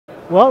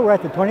Well, we're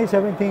at the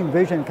 2017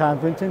 Vision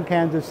Conference in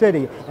Kansas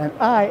City, and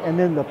I am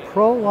in the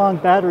Prolong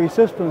Battery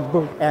Systems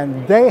booth,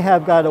 and they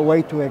have got a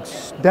way to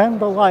extend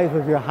the life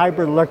of your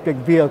hybrid electric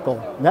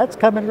vehicle. That's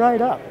coming right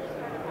up.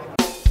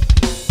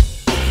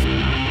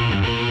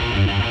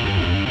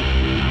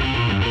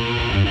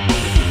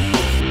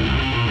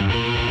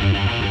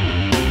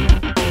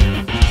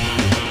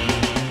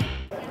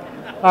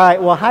 All right,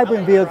 well,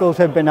 hybrid vehicles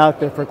have been out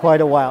there for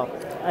quite a while,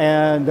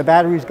 and the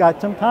battery's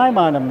got some time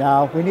on them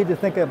now. We need to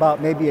think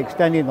about maybe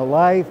extending the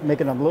life,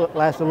 making them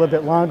last a little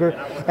bit longer.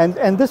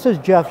 And this is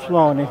Jeff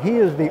Sloan, and he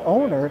is the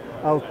owner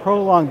of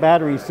Prolong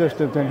Battery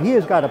Systems, and he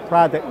has got a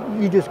product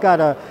you've just got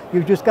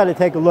to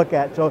take a look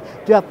at. So,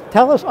 Jeff,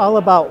 tell us all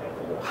about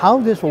how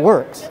this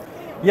works.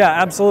 Yeah,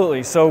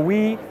 absolutely. So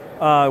we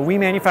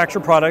manufacture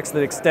products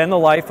that extend the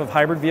life of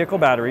hybrid vehicle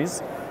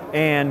batteries.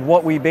 And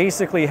what we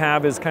basically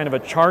have is kind of a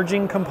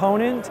charging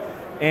component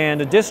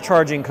and a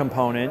discharging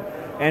component.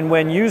 And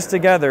when used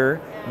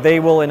together, they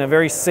will, in a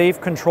very safe,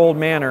 controlled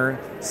manner,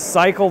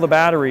 cycle the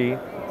battery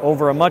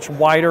over a much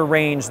wider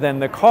range than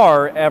the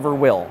car ever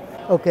will.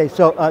 Okay,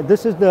 so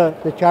this is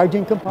the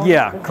charging component?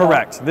 Yeah,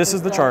 correct. This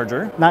is the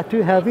charger. Not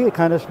too heavy,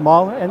 kind of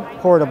small and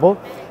portable.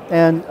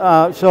 And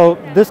so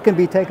this can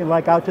be taken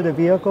like out to the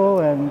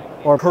vehicle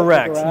or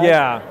correct,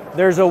 yeah.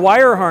 There's a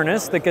wire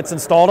harness that gets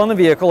installed on the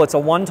vehicle. It's a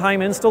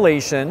one-time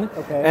installation.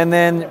 Okay. And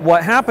then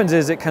what happens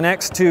is it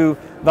connects to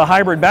the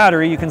hybrid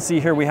battery. You can see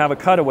here we have a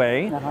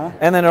cutaway.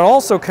 And then it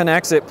also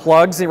connects, it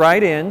plugs it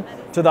right in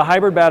to the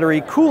hybrid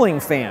battery cooling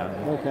fan.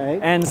 Okay.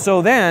 And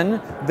so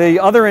then the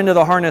other end of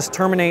the harness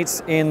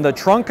terminates in the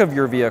trunk of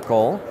your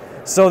vehicle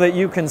so that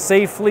you can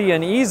safely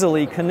and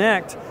easily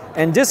connect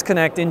and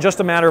disconnect in just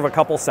a matter of a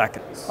couple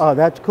seconds. Oh,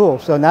 that's cool.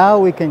 So now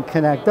we can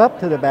connect up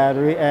to the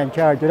battery and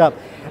charge it up.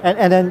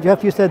 And then,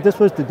 Jeff, you said this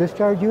was the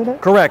discharge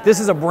unit? Correct.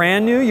 This is a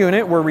brand new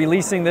unit. We're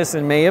releasing this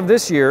in May of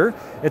this year.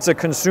 It's a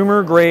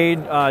consumer grade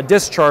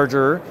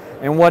discharger,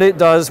 and what it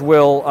does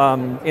will,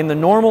 in the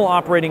normal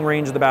operating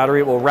range of the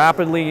battery, it will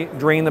rapidly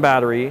drain the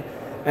battery,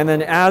 and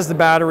then as the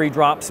battery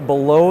drops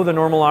below the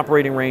normal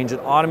operating range, it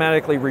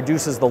automatically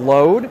reduces the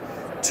load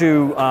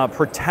to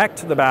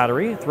protect the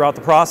battery throughout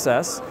the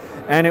process.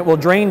 And it will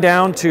drain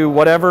down to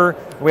whatever,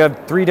 we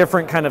have 3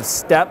 different kind of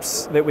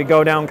steps that we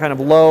go down, kind of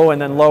low and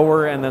then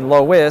lower and then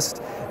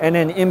lowest. And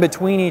then in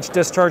between each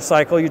discharge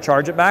cycle, you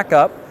charge it back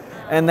up.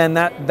 And then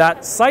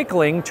that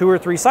cycling, 2 or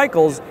 3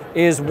 cycles,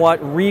 is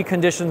what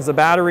reconditions the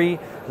battery,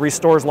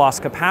 restores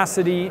lost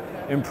capacity,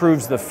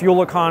 improves the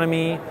fuel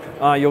economy.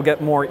 You'll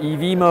get more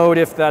EV mode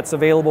if that's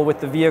available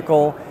with the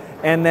vehicle.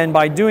 And then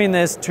by doing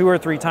this 2 or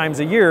 3 times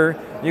a year,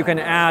 you can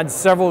add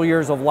several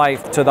years of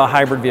life to the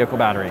hybrid vehicle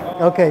battery.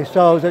 Okay,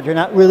 so that you're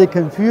not really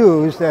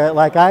confused,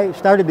 like I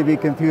started to be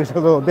confused a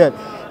little bit.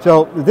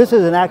 So this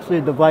is actually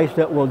a device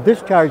that will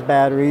discharge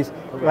batteries,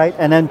 right,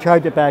 and then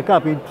charge it back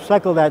up. You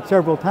cycle that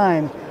several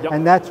times,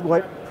 and that's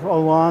what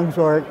prolongs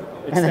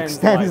and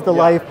extends the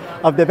life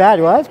of the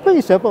battery. Well, that's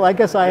pretty simple. I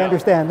guess I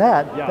understand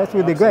that. Yeah, that's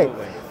really absolutely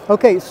great.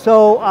 Okay,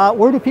 so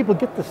where do people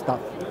get this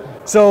stuff?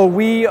 So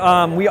we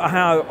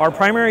have our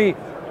primary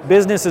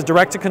business is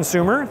direct to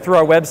consumer through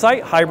our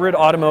website,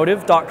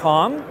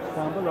 hybridautomotive.com.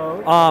 Down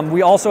below.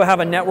 We also have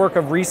a network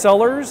of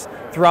resellers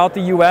throughout the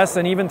US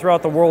and even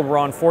throughout the world. We're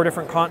on 4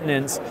 different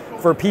continents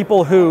for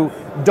people who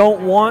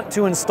don't want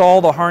to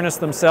install the harness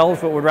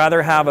themselves but would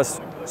rather have a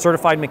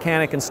certified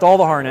mechanic install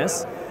the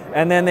harness.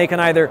 And then they can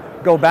either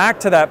go back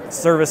to that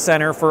service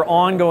center for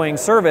ongoing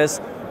service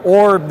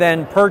or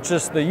then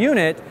purchase the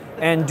unit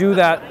and do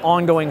that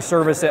ongoing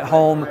service at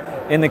home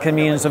in the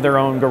convenience of their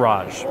own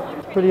garage.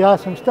 Pretty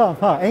awesome stuff,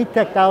 huh? Ain't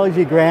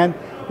technology grand?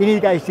 You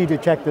guys need to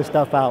check this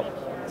stuff out.